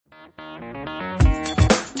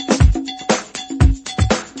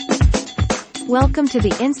Welcome to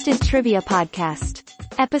the Instant Trivia Podcast.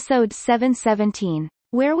 Episode 717,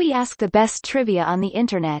 where we ask the best trivia on the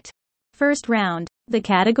internet. First round. The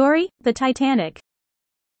category? The Titanic.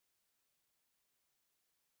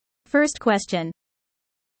 First question.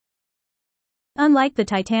 Unlike the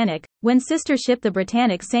Titanic, when sister ship the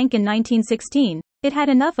Britannic sank in 1916, it had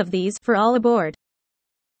enough of these for all aboard.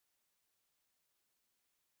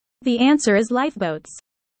 The answer is lifeboats.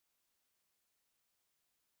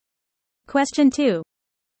 Question 2.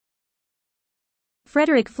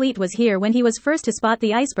 Frederick Fleet was here when he was first to spot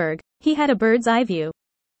the iceberg. He had a bird's eye view.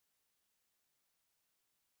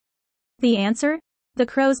 The answer? The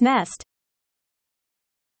crow's nest.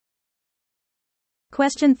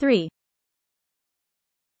 Question 3.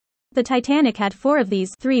 The Titanic had 4 of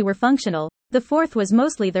these, 3 were functional, the 4th was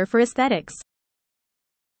mostly there for aesthetics.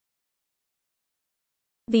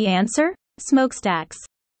 The answer? Smokestacks.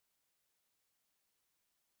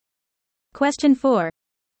 Question 4.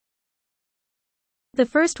 The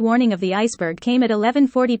first warning of the iceberg came at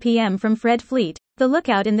 11:40 p.m. from Fred Fleet, the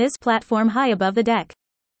lookout in this platform high above the deck.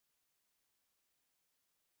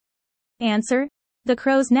 Answer? The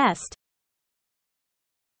crow's nest.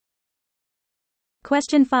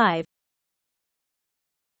 Question 5.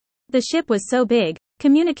 The ship was so big,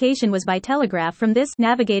 communication was by telegraph from this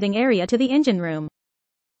navigating area to the engine room.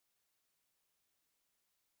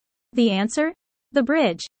 The answer? The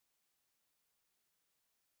bridge.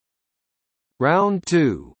 Round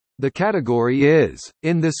 2. The category is,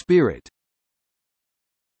 In the Spirit.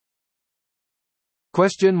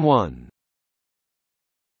 Question 1.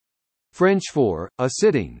 French for, a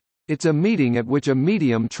sitting. It's a meeting at which a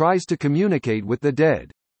medium tries to communicate with the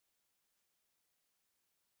dead.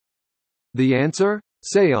 The answer?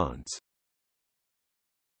 Séance.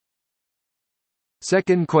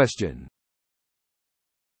 Second question.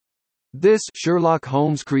 This Sherlock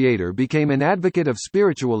Holmes creator became an advocate of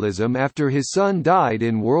spiritualism after his son died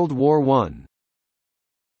in World War I.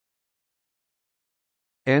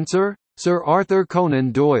 Answer? Sir Arthur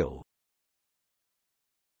Conan Doyle.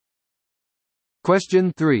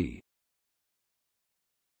 Question 3.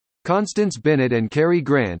 Constance Bennett and Cary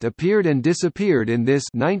Grant appeared and disappeared in this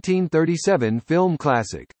 1937 film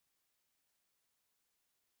classic.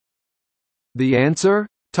 The answer?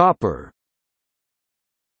 Topper.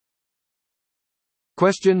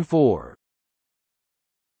 Question 4.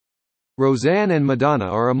 Roseanne and Madonna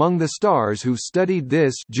are among the stars who studied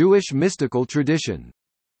this Jewish mystical tradition.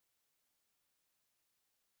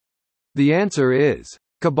 The answer is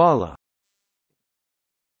Kabbalah.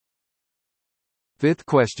 Fifth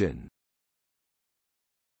question.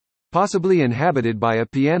 Possibly inhabited by a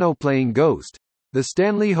piano-playing ghost, the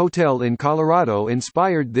Stanley Hotel in Colorado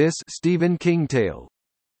inspired this Stephen King tale.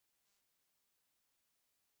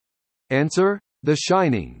 Answer? The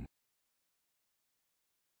Shining.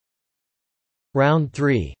 Round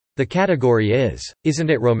 3. The category is, Isn't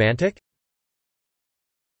it romantic?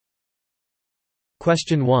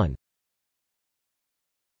 Question 1.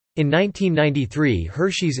 In 1993,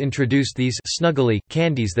 Hershey's introduced these Snuggly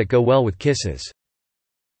candies that go well with kisses.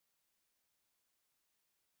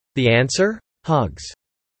 The answer? Hugs.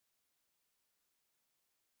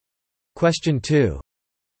 Question 2.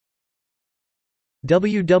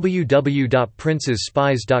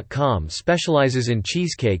 www.princesspies.com specializes in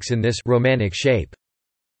cheesecakes in this romantic shape.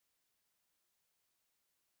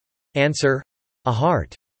 Answer? A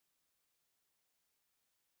heart.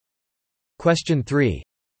 Question 3.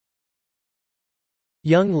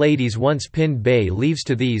 Young ladies once pinned bay leaves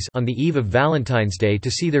to these on the eve of Valentine's Day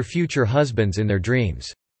to see their future husbands in their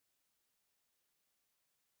dreams.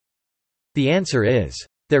 The answer is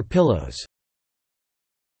their pillows.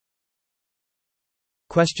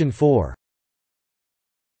 Question 4.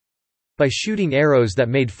 By shooting arrows that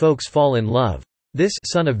made folks fall in love, this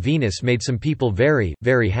son of Venus made some people very,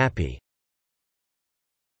 very happy.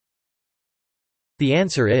 The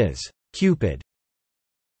answer is Cupid.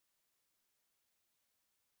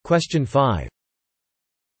 Question 5.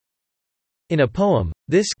 In a poem,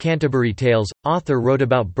 this Canterbury Tales, author wrote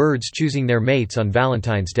about birds choosing their mates on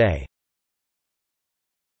Valentine's Day.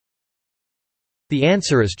 The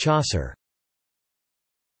answer is Chaucer.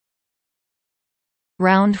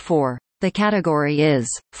 Round 4. The category is,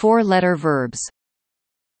 4-letter verbs.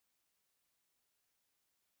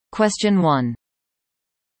 Question 1.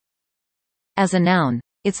 As a noun,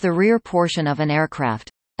 it's the rear portion of an aircraft.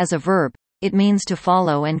 As a verb, it means to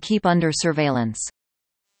follow and keep under surveillance.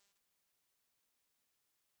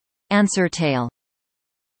 Answer tail.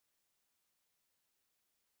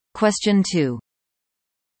 Question 2.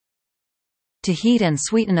 To heat and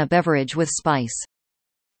sweeten a beverage with spice.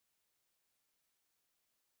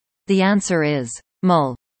 The answer is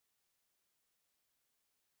mull.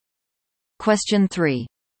 Question 3.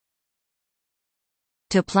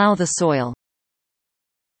 To plow the soil.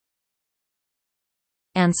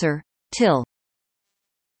 Answer: till.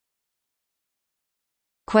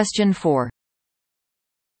 Question 4.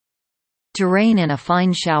 To rain in a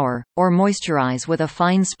fine shower, or moisturize with a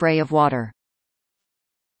fine spray of water.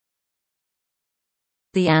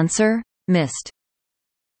 The answer: mist.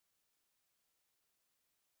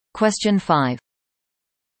 Question 5.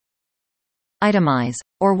 Itemize,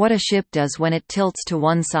 or what a ship does when it tilts to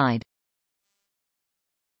one side.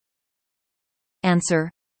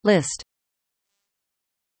 Answer: list.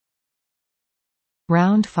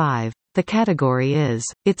 Round 5. The category is,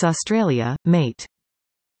 It's Australia, mate.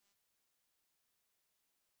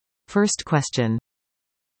 First question.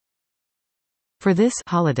 For this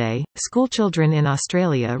holiday, schoolchildren in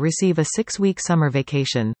Australia receive a 6-week summer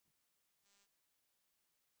vacation.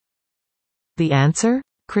 The answer: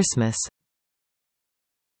 Christmas.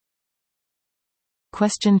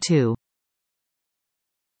 Question 2.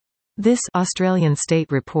 This Australian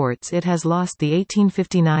state reports it has lost the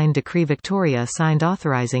 1859 Decree Victoria signed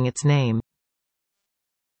authorising its name.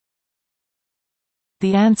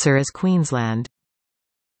 The answer is Queensland.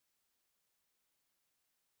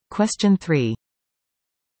 Question 3.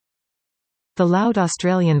 The loud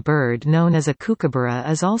Australian bird known as a kookaburra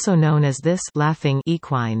is also known as this laughing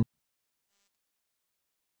equine.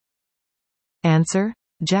 Answer: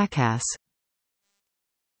 jackass.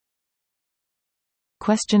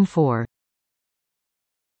 Question 4.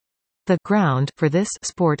 The ground for this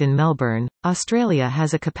sport in Melbourne, Australia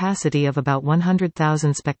has a capacity of about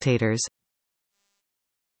 100,000 spectators.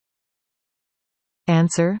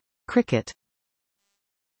 Answer: cricket.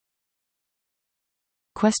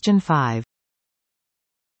 Question 5.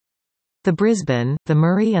 The Brisbane, the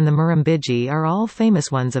Murray and the Murrumbidgee are all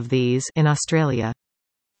famous ones of these in Australia.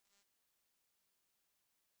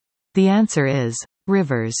 The answer is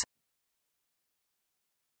rivers.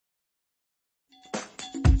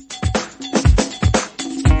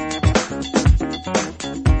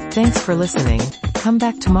 Thanks for listening. Come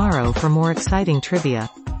back tomorrow for more exciting trivia.